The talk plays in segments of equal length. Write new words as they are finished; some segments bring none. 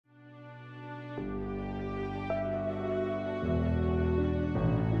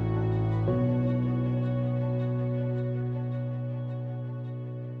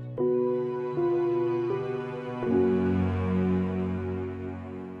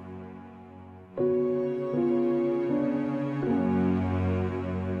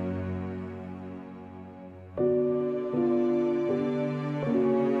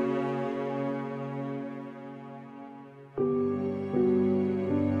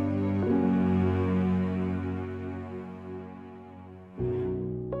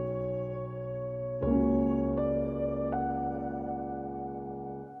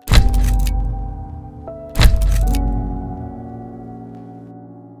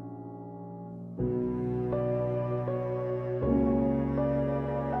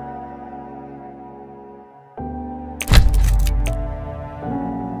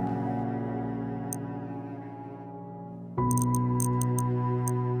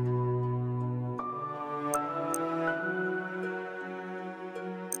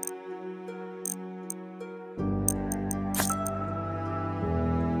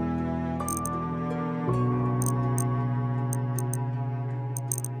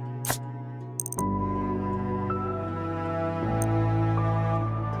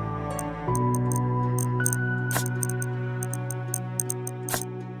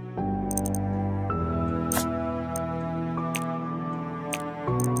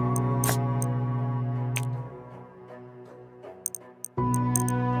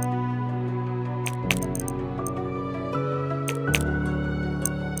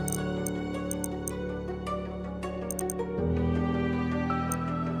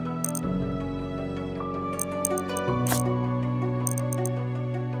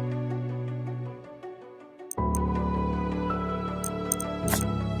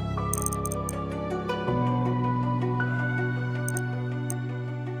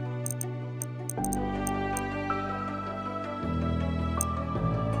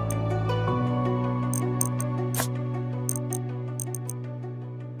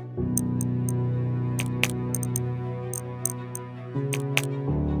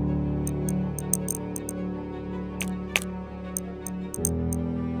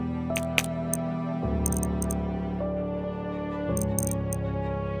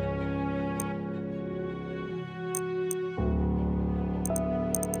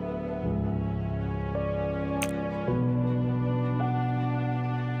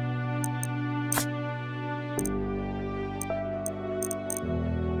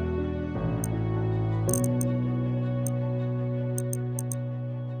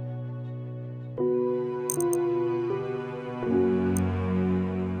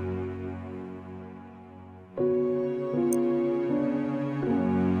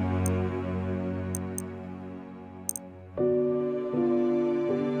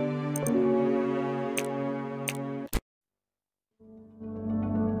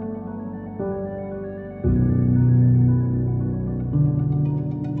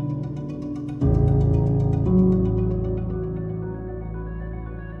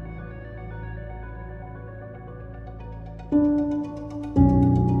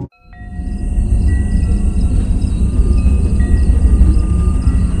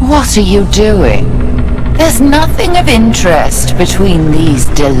What are you doing? There's nothing of interest between these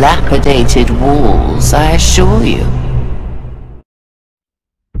dilapidated walls, I assure you.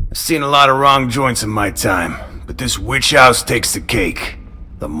 I've seen a lot of wrong joints in my time, but this witch house takes the cake.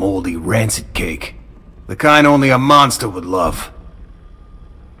 The moldy, rancid cake. The kind only a monster would love.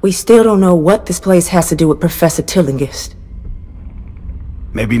 We still don't know what this place has to do with Professor Tillinghast.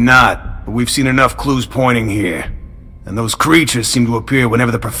 Maybe not, but we've seen enough clues pointing here. And those creatures seem to appear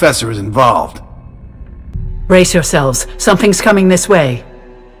whenever the professor is involved. Brace yourselves. Something's coming this way.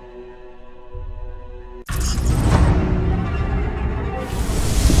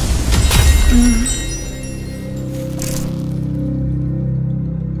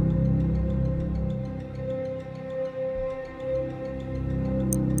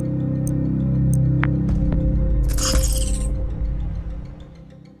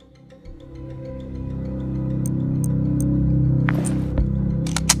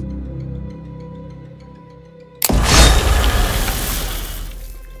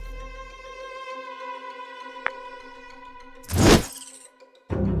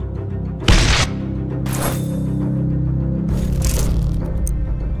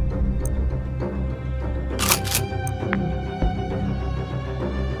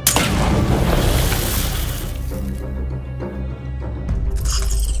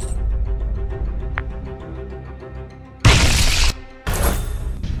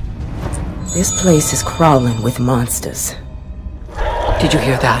 This place is crawling with monsters. Did you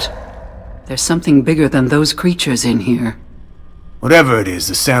hear that? There's something bigger than those creatures in here. Whatever it is,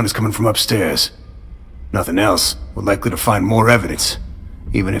 the sound is coming from upstairs. Nothing else, we're likely to find more evidence.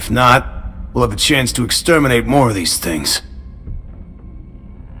 Even if not, we'll have a chance to exterminate more of these things.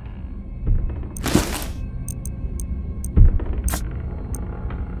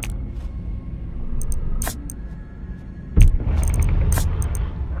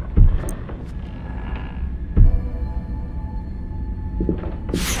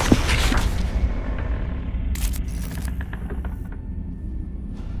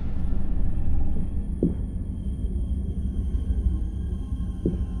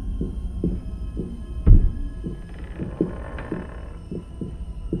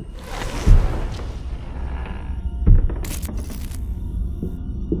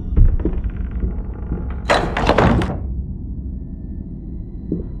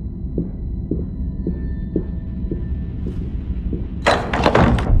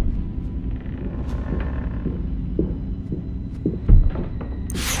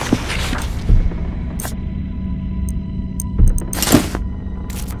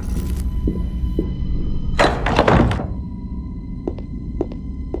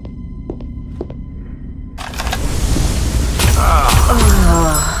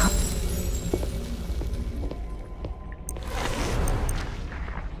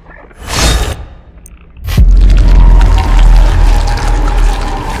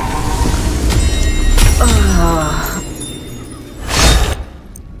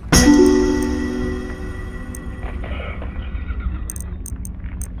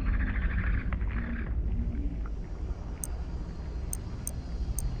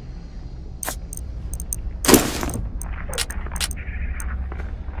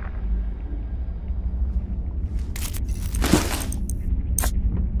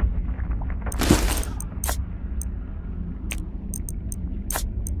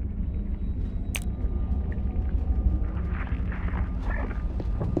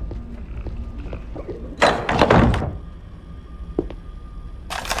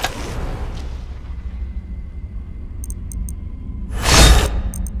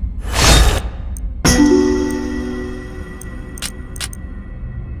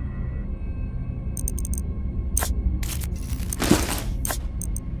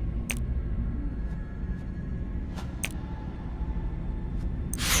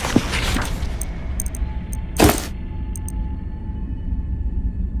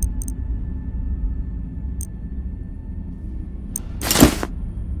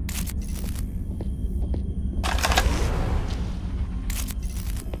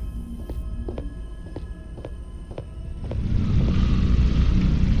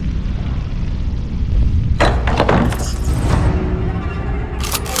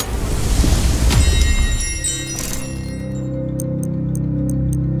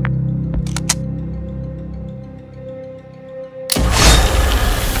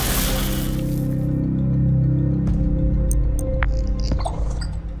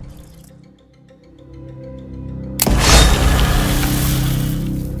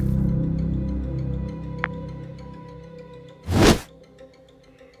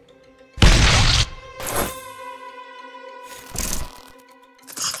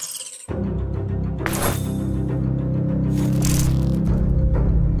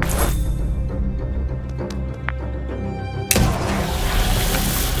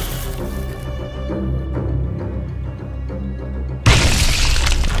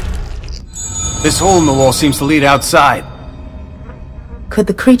 This hole in the wall seems to lead outside. Could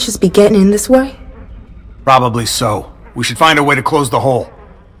the creatures be getting in this way? Probably so. We should find a way to close the hole.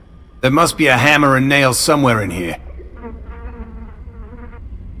 There must be a hammer and nails somewhere in here.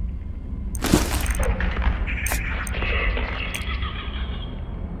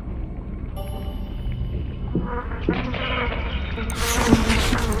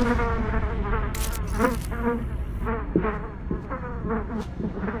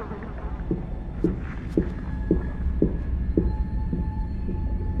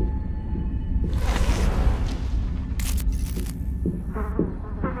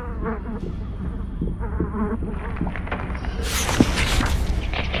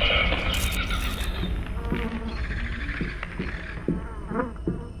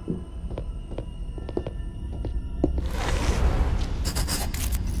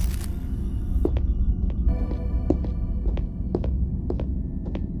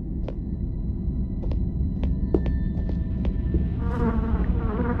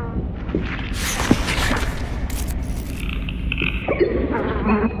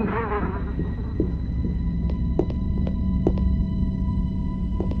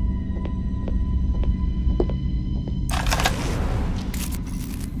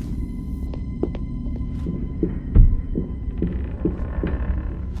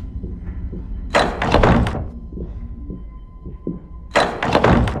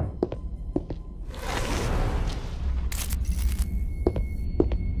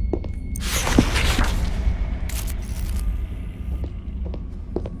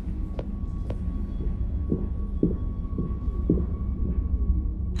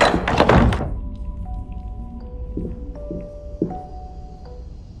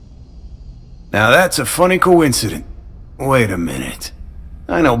 Now that's a funny coincidence. Wait a minute.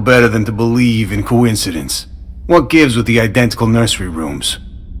 I know better than to believe in coincidence. What gives with the identical nursery rooms?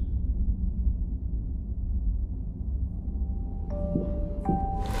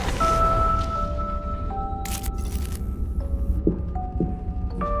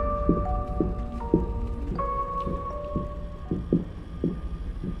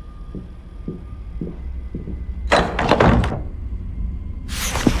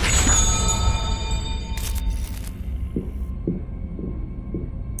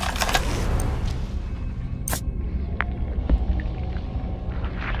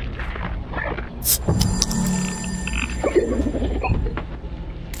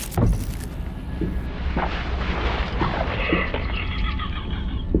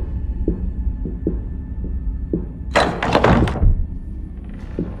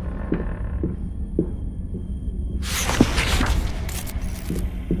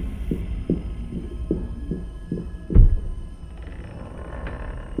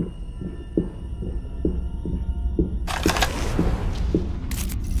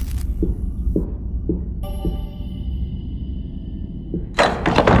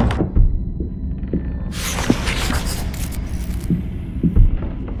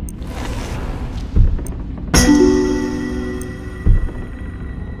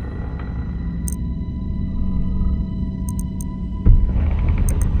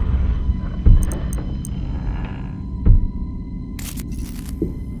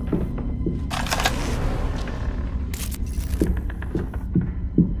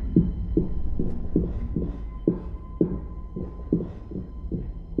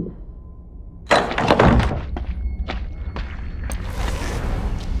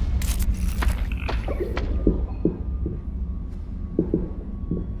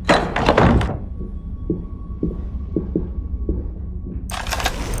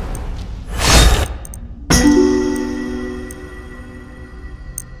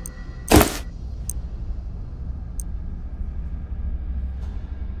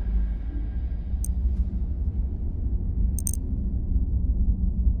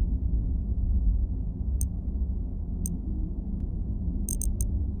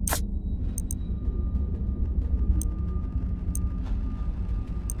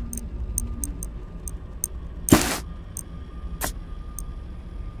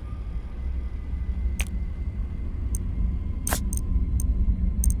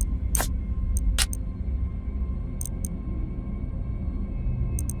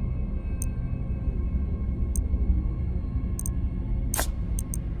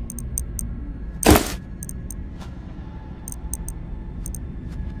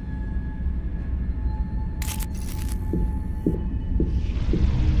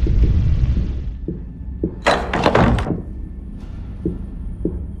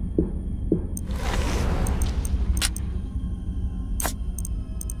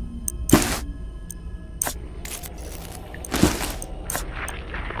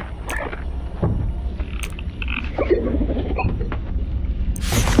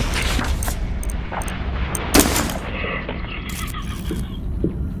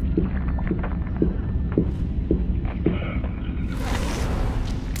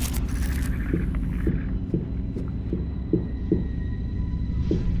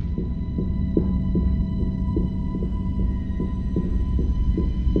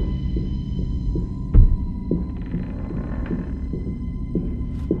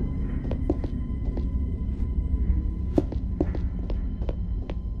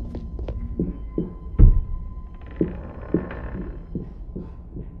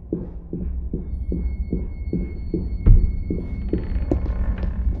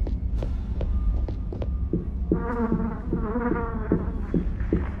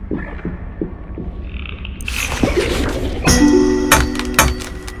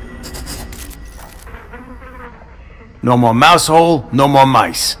 No more mouse hole, no more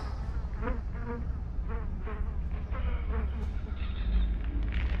mice.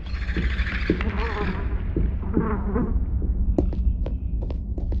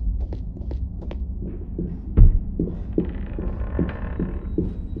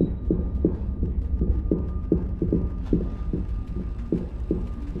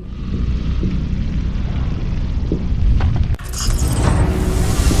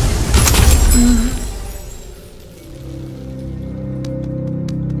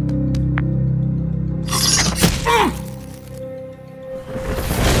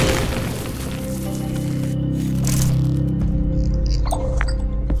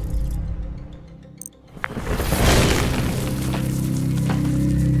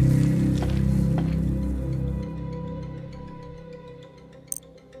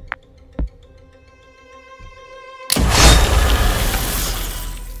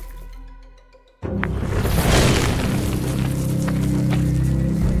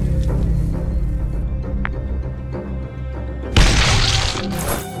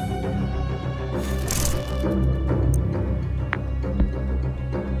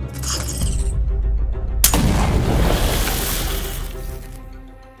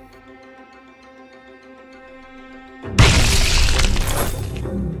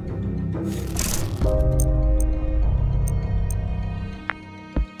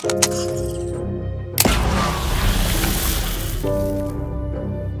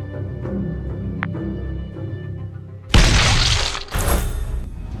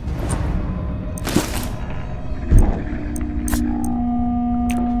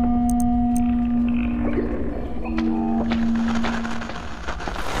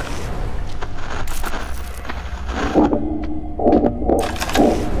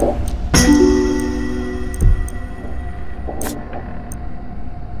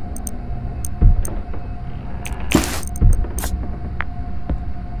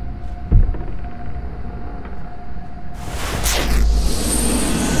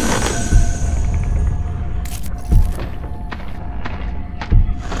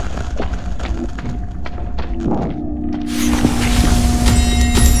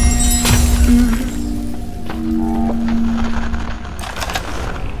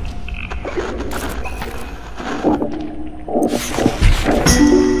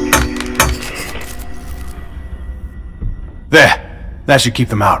 There! That should keep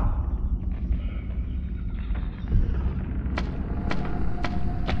them out.